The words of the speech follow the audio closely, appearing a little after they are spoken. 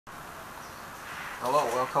Hello,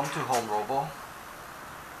 welcome to HomeRobo.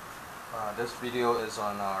 This video is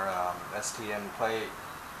on our STM plate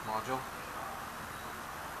module.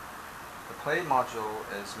 The plate module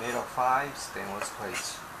is made of 5 stainless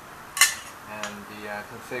plates, and the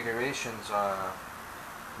configurations are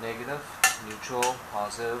negative, neutral,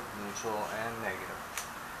 positive, neutral, and negative.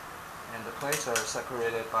 And the plates are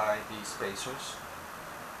separated by these spacers,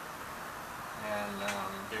 and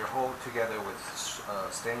they're held together with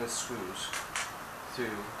stainless screws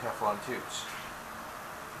through Teflon tubes.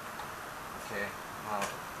 Okay, now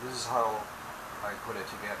this is how I put it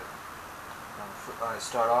together. I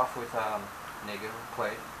start off with a negative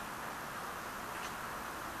plate.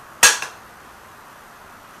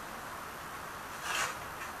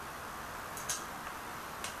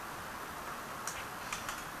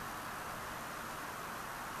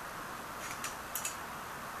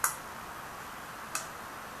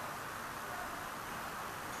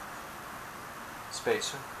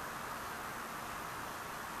 Spacer.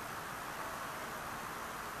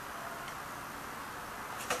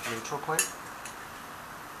 Neutral plate.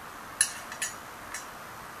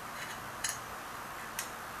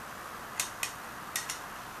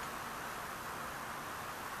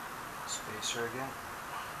 Spacer again.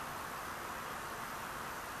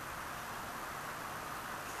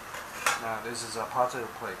 Now this is a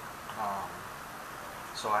positive plate,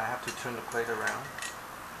 so I have to turn the plate around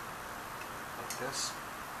like this.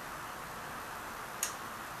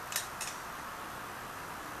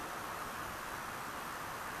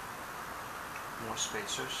 More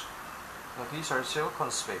spacers. Now these are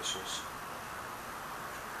silicone spacers,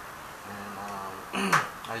 and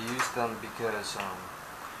I use them because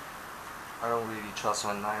I don't really trust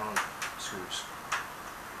my nylon screws,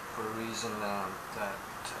 for the reason that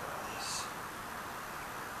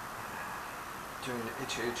during the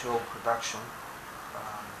HHO production,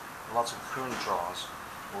 lots of current draws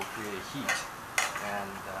will create heat,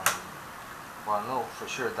 and well, I know for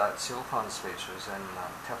sure that silicone spacers and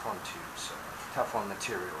Teflon tubes, Teflon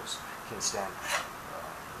materials can stand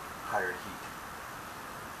higher heat.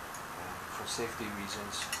 And for safety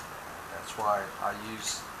reasons, that's why I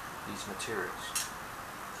use these materials.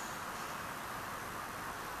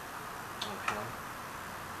 Okay.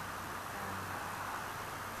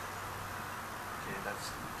 Okay, that's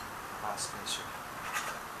the last spacer.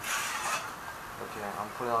 Okay, I'm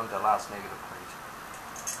putting on the last negative plate.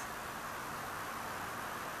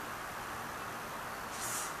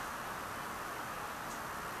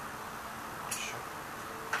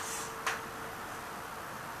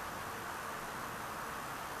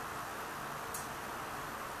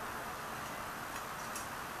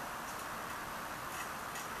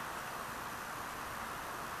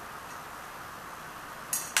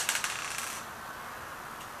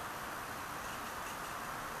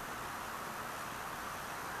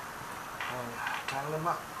 And tighten them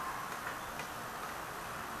up.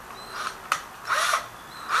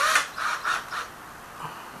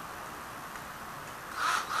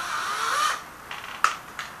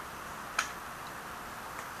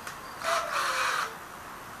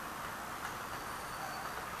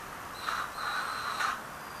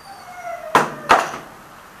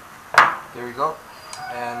 There we go.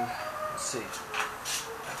 And let's see.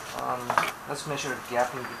 Let's measure the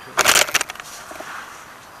gap in between.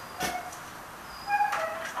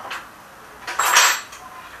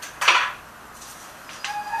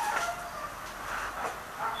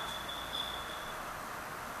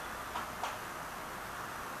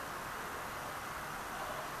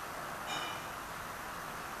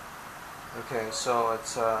 Okay, so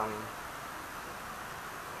it's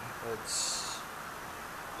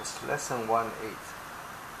less than 1/8.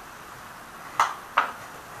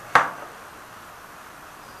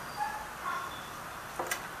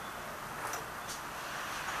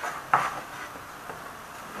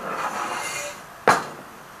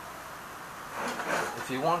 If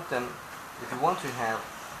you want to have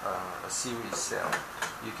a series cell,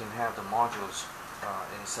 you can have the modules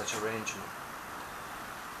in such arrangement.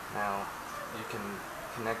 Now you can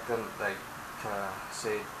connect them like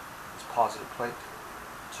say it's positive plate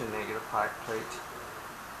to negative plate,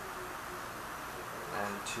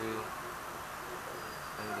 and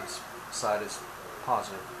this side is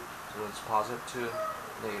positive, so it's positive to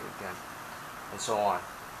negative again, and so on.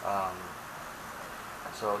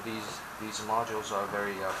 So these modules are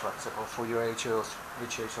very flexible for your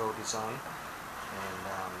HHO design, and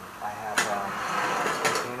I have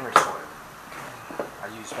containers for it. I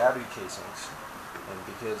use battery casings, and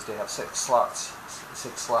because they have 6 slots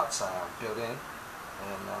built in,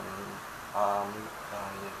 and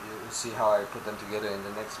you'll see how I put them together in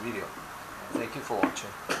the next video. Thank you for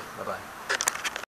watching. Bye bye.